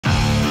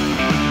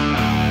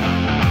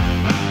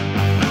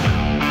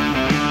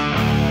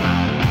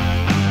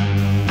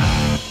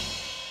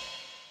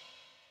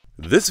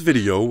This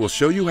video will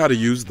show you how to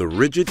use the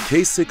RIDGID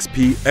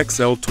K-6P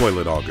XL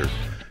toilet auger.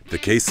 The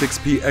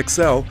K-6P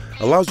XL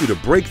allows you to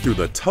break through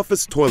the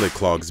toughest toilet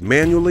clogs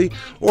manually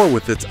or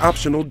with its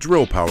optional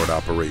drill-powered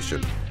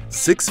operation.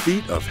 6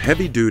 feet of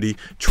heavy-duty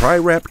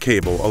tri-wrap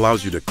cable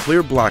allows you to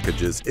clear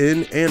blockages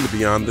in and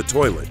beyond the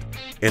toilet,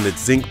 and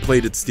its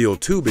zinc-plated steel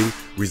tubing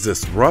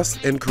resists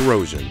rust and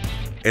corrosion.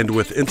 And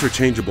with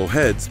interchangeable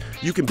heads,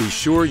 you can be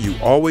sure you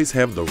always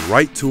have the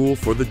right tool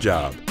for the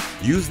job.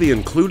 Use the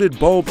included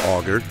bulb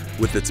auger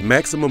with its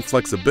maximum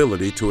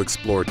flexibility to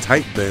explore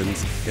tight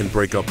bends and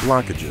break up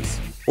blockages.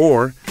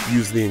 Or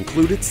use the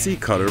included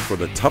C-cutter for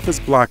the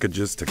toughest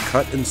blockages to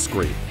cut and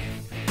scrape.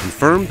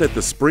 Confirm that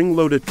the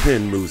spring-loaded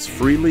pin moves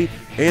freely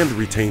and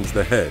retains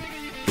the head.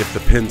 If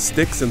the pin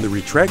sticks in the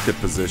retracted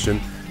position,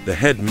 the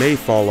head may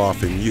fall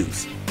off in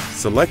use.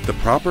 Select the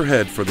proper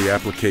head for the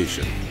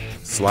application.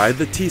 Slide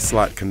the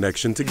T-slot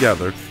connection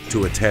together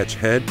to attach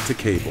head to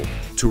cable.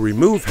 To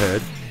remove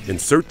head,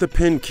 insert the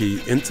pin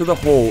key into the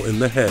hole in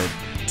the head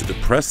to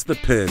depress the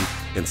pin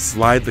and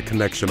slide the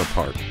connection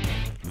apart.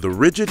 The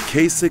RIDGID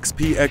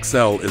K-6P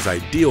XL is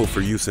ideal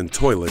for use in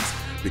toilets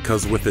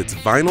because with its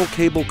vinyl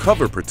cable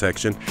cover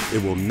protection,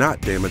 it will not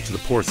damage the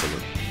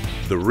porcelain.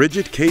 The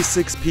RIDGID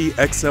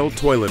K-6P XL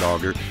toilet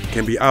auger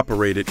can be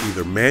operated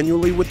either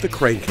manually with the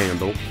crank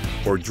handle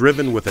or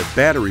driven with a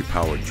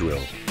battery-powered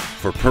drill.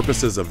 For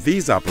purposes of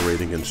these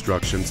operating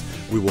instructions,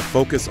 we will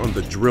focus on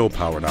the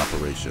drill-powered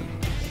operation.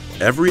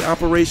 Every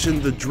operation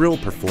the drill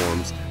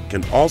performs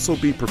can also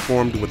be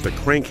performed with the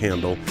crank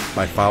handle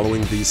by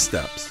following these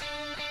steps.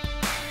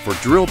 For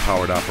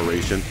drill-powered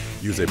operation,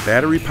 use a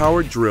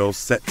battery-powered drill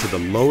set to the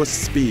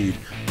lowest speed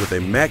with a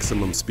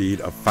maximum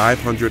speed of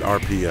 500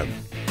 RPM.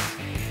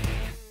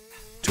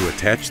 To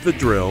attach the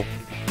drill,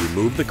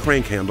 remove the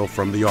crank handle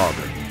from the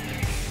auger.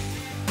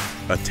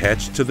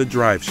 Attach to the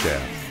drive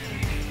shaft.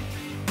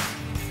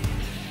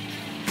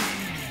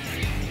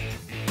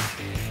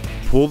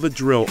 Pull the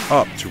drill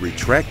up to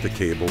retract the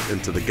cable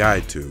into the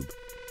guide tube.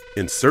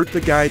 Insert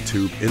the guide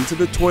tube into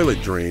the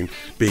toilet drain,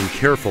 being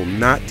careful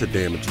not to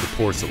damage the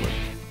porcelain.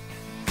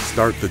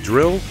 Start the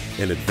drill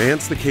and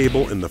advance the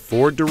cable in the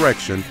forward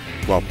direction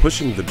while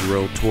pushing the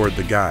drill toward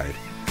the guide.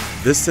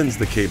 This sends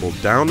the cable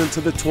down into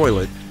the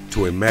toilet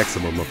to a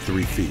maximum of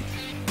 3 feet.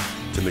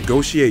 To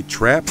negotiate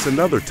traps and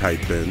other tight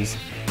bends,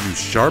 use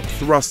sharp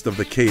thrust of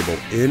the cable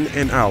in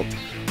and out,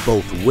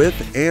 both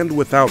with and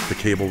without the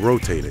cable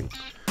rotating.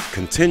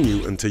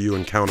 Continue until you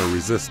encounter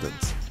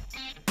resistance.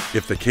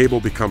 If the cable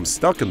becomes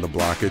stuck in the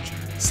blockage,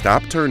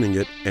 stop turning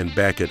it and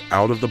back it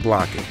out of the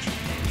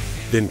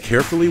blockage. Then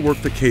carefully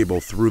work the cable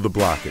through the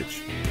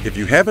blockage. If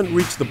you haven't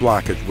reached the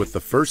blockage with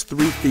the first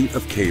 3 feet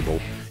of cable,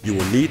 you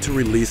will need to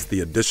release the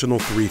additional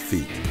 3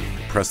 feet.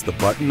 Press the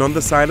button on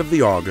the side of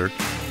the auger,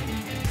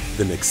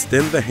 then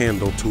extend the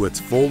handle to its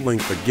full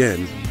length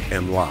again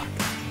and lock.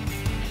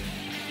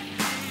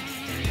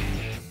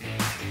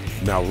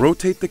 Now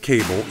rotate the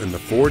cable in the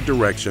forward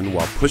direction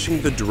while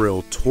pushing the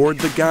drill toward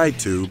the guide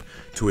tube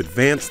to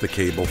advance the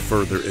cable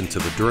further into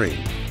the drain.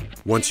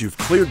 Once you've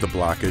cleared the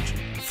blockage,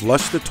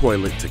 flush the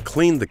toilet to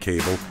clean the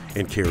cable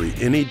and carry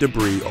any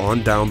debris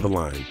on down the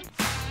line.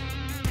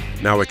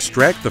 Now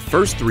extract the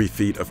first 3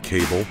 feet of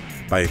cable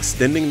by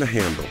extending the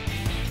handle.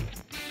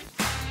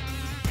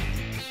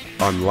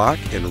 Unlock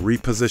and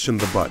reposition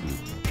the button.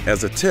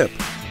 As a tip,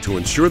 to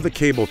ensure the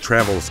cable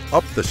travels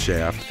up the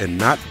shaft and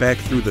not back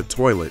through the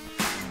toilet,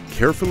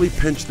 carefully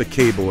pinch the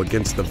cable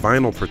against the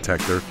vinyl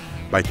protector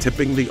by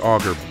tipping the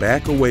auger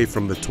back away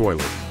from the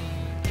toilet.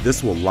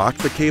 This will lock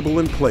the cable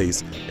in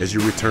place as you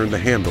return the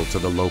handle to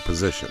the low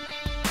position.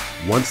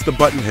 Once the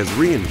button has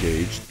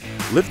re-engaged,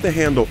 lift the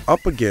handle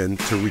up again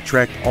to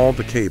retract all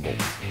the cable.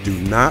 Do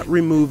not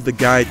remove the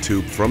guide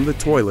tube from the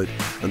toilet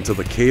until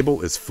the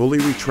cable is fully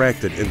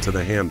retracted into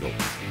the handle.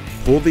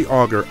 Pull the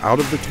auger out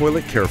of the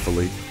toilet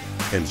carefully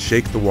and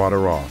shake the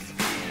water off.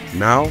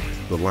 Now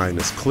the line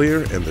is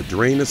clear and the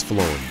drain is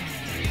flowing.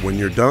 When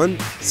you're done,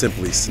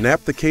 simply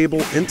snap the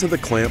cable into the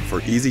clamp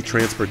for easy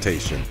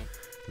transportation.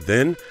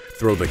 Then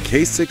throw the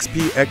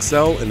K-6P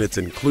XL in its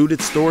included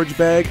storage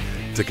bag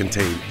to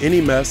contain any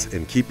mess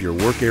and keep your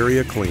work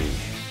area clean.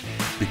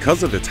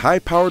 Because of its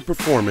high-powered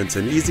performance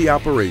and easy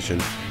operation,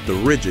 the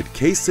RIDGID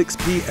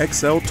K-6P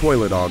XL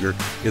toilet auger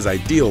is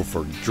ideal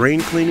for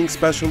drain cleaning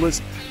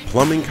specialists,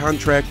 plumbing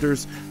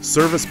contractors,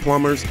 service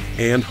plumbers,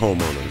 and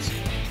homeowners.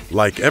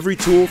 Like every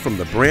tool from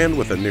the brand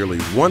with a nearly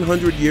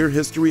 100-year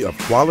history of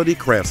quality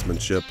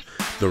craftsmanship,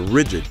 the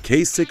RIDGID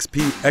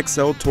K-6P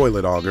XL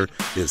toilet auger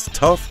is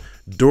tough,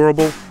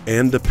 durable,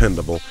 and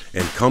dependable,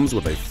 and comes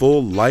with a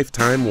full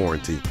lifetime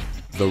warranty.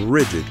 The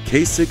RIDGID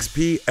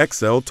K-6P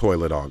XL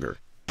toilet auger.